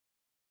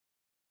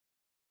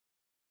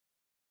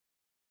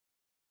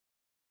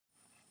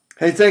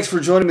Hey, thanks for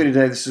joining me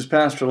today. This is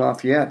Pastor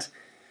Lafayette.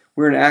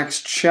 We're in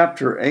Acts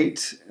chapter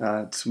 8.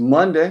 It's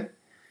Monday,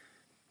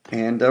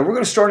 and we're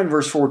going to start in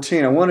verse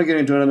 14. I want to get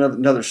into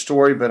another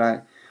story, but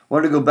I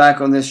wanted to go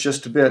back on this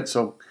just a bit.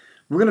 So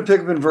we're going to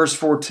pick up in verse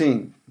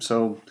 14.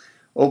 So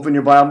open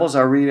your Bibles.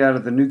 I read out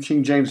of the New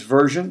King James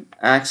Version,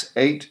 Acts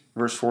 8,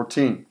 verse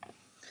 14.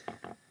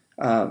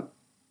 Now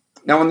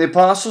when the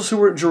apostles who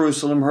were at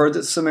Jerusalem heard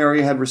that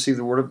Samaria had received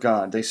the word of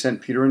God, they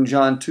sent Peter and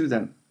John to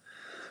them,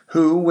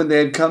 who, when they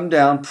had come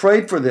down,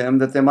 prayed for them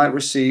that they might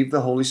receive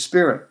the Holy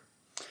Spirit.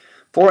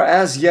 For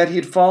as yet he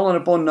had fallen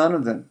upon none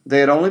of them. They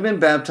had only been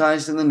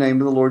baptized in the name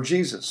of the Lord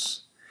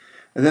Jesus.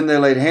 And then they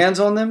laid hands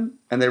on them,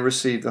 and they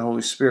received the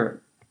Holy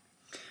Spirit.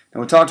 Now,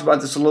 we talked about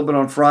this a little bit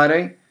on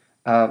Friday.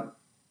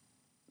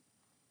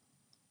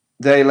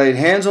 They laid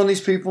hands on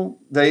these people.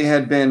 They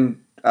had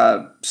been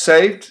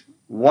saved,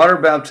 water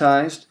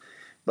baptized,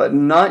 but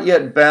not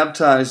yet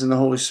baptized in the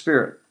Holy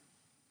Spirit.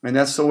 And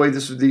that's the way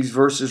these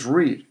verses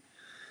read.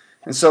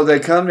 And so they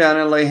come down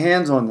and lay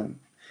hands on them.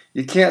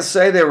 You can't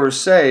say they were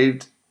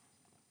saved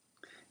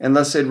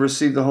unless they'd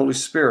received the Holy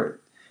Spirit.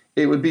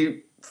 It would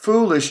be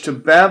foolish to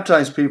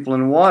baptize people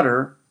in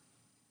water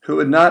who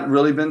had not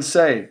really been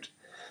saved.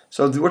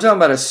 So we're talking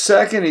about a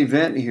second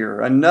event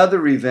here,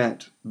 another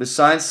event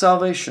besides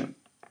salvation.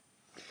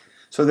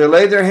 So they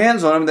laid their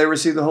hands on them, they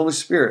received the Holy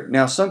Spirit.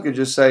 Now some could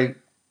just say,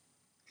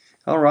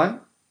 all right,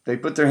 they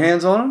put their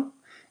hands on them,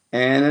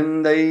 and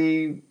then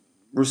they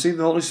received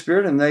the Holy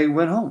Spirit and they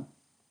went home.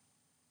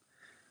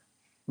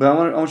 But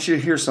I want you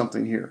to hear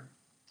something here.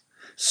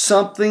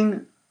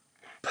 Something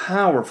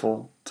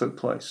powerful took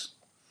place.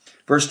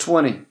 Verse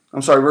 18.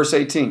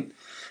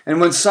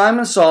 And when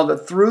Simon saw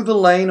that through the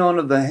laying on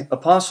of the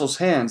apostles'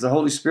 hands the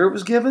Holy Spirit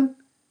was given,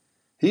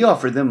 he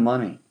offered them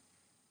money,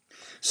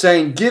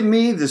 saying, give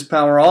me this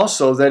power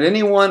also, that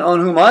anyone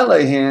on whom I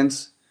lay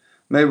hands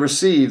may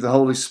receive the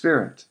Holy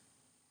Spirit.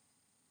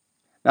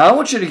 Now I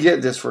want you to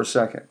get this for a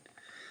second.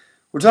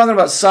 We're talking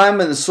about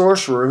Simon the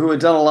sorcerer, who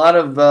had done a lot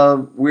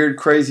of weird,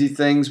 crazy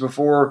things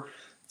before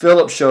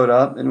Philip showed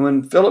up. And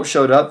when Philip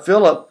showed up,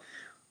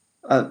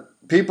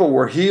 people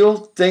were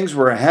healed, things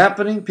were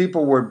happening,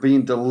 people were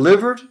being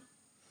delivered,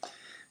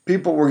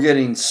 people were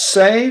getting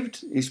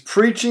saved. He's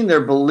preaching,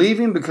 they're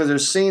believing because they're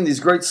seeing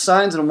these great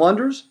signs and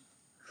wonders.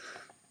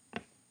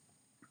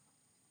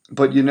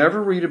 But you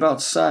never read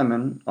about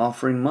Simon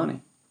offering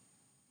money.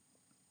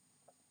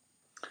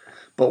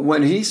 But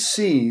when he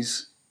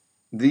sees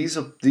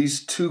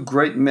these two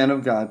great men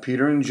of God,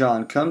 Peter and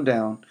John, come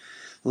down,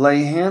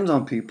 lay hands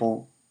on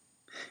people,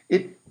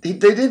 they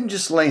didn't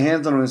just lay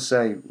hands on them and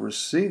say,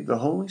 receive the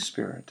Holy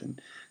Spirit.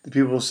 And the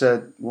people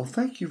said, well,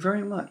 thank you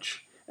very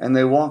much. And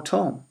they walked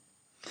home.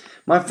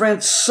 My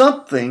friend,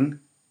 something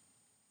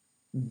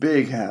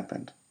big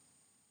happened.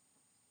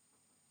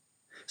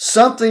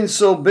 Something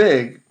so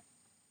big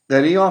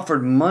that he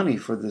offered money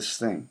for this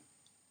thing.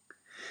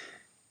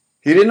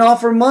 He didn't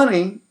offer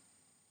money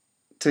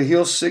to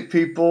heal sick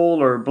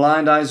people or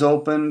blind eyes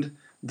opened,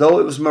 though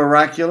it was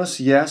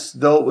miraculous, yes.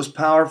 Though it was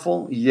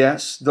powerful,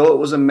 yes. Though it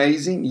was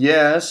amazing,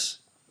 yes.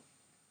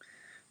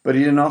 But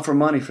he didn't offer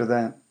money for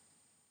that.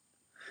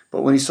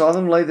 But when he saw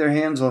them lay their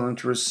hands on them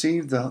to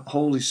receive the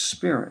Holy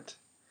Spirit,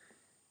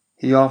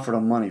 he offered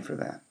them money for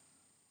that.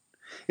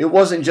 It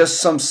wasn't just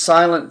some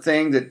silent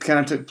thing that kind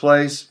of took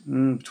place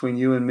between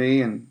you and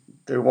me and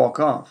they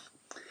walk off.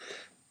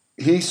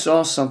 He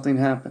saw something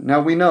happen. Now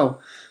we know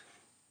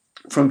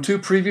from two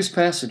previous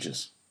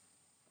passages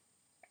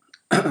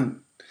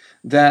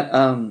that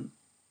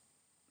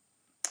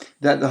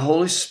the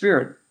Holy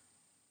Spirit,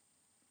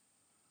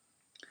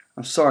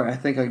 I'm sorry, I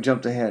think I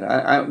jumped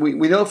ahead.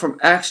 We know from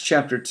Acts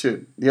chapter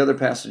 2, the other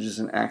passages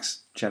in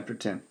Acts chapter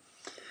 10.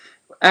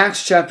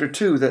 Acts chapter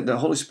 2, that the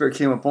Holy Spirit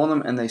came upon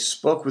them and they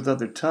spoke with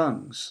other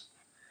tongues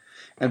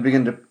and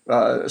began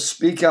to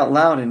speak out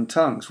loud in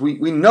tongues.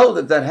 We know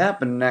that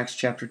happened in Acts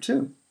chapter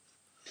 2.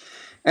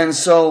 And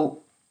so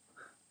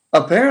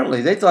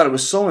apparently, they thought it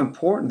was so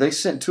important, they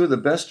sent two of the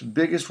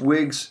biggest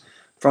wigs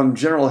from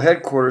general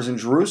headquarters in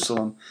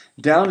Jerusalem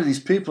down to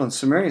these people in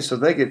Samaria so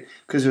they could,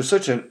 because there's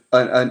such a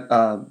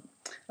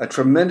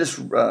tremendous,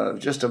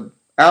 just an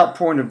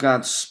outpouring of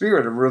God's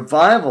Spirit, a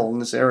revival in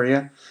this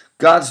area.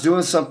 God's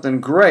doing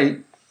something great,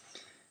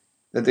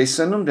 that they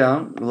send them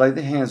down, lay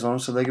the hands on them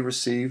so they could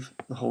receive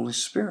the Holy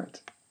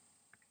Spirit.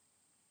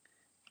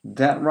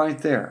 That right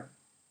there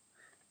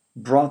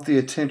brought the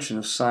attention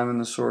of Simon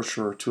the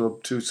sorcerer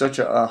to such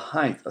a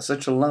height,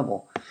 such a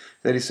level,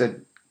 that he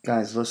said,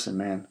 guys, listen,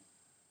 man,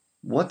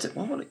 what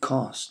would it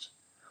cost?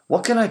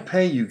 What can I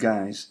pay you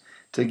guys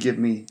to give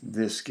me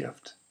this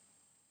gift?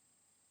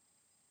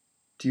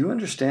 Do you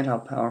understand how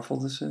powerful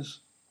this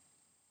is?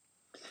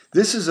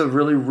 This is a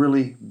really,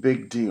 really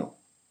big deal.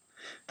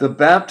 The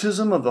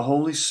baptism of the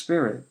Holy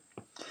Spirit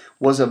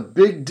was a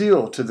big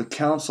deal to the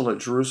council at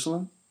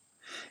Jerusalem.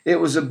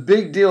 It was a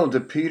big deal to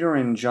Peter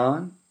and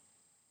John.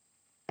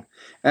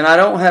 And I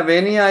don't have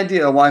any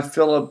idea why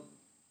Philip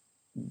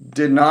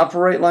didn't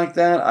operate like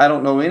that. I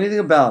don't know anything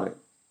about it.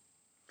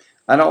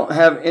 I don't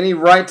have any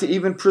right to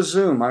even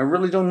presume. I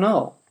really don't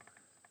know.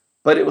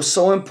 But it was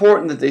so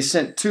important that they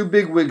sent two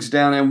bigwigs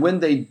down, and when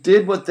they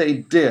did what they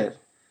did,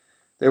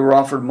 they were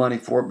offered money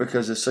for it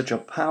because it's such a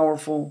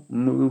powerful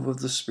move of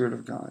the Spirit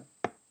of God.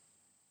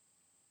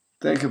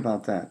 Think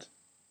about that.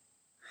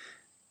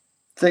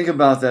 Think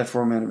about that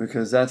for a minute,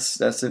 because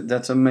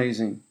that's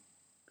amazing.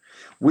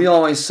 We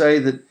always say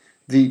that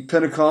the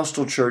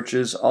Pentecostal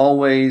churches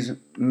always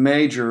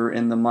major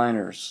in the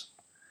minors.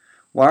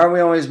 Why are we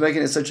always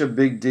making it such a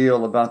big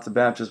deal about the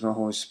baptism of the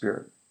Holy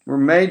Spirit? We're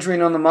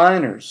majoring on the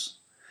minors.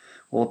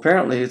 Well,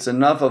 apparently it's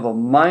enough of a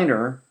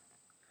minor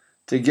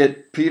to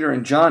get Peter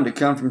and John to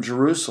come from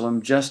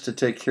Jerusalem just to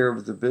take care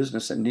of the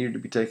business that needed to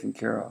be taken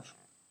care of.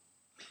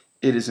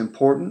 It is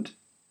important.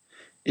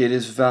 It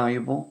is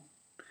valuable.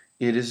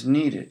 It is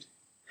needed.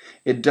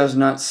 It does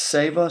not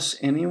save us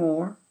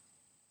anymore,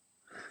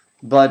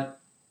 but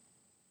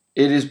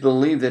it is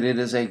believed that it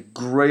is a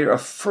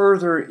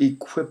further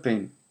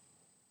equipping,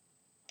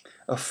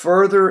 a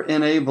further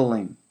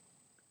enabling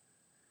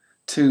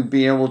to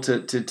be able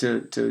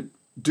to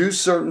do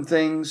certain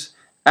things,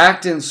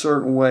 act in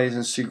certain ways,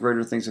 and see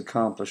greater things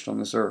accomplished on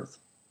this earth.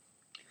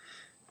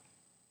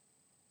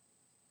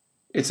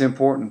 It's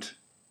important.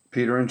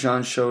 Peter and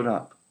John showed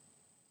up.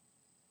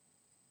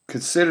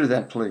 Consider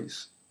that,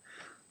 please.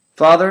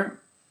 Father,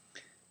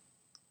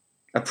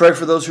 I pray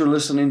for those who are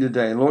listening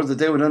today, Lord, that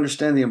they would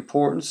understand the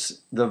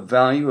importance, the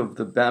value of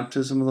the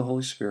baptism of the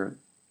Holy Spirit.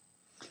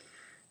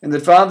 And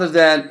that, Father,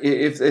 that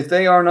if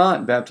they are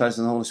not baptized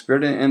in the Holy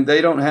Spirit and they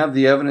don't have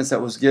the evidence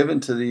that was given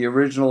to the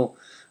original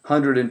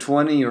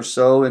 120 or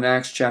so in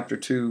Acts chapter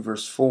 2,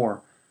 verse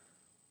 4,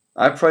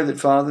 I pray that,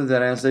 Father,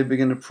 that as they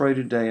begin to pray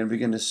today and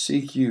begin to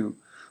seek you,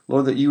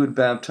 Lord, that you would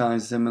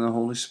baptize them in the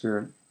Holy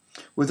Spirit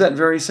with that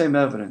very same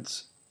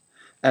evidence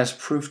as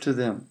proof to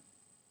them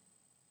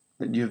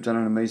that you have done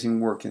an amazing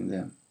work in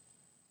them.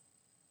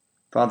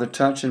 Father,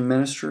 touch and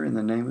minister in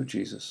the name of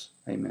Jesus.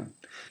 Amen.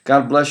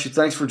 God bless you.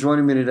 Thanks for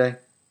joining me today.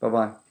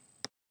 Bye-bye.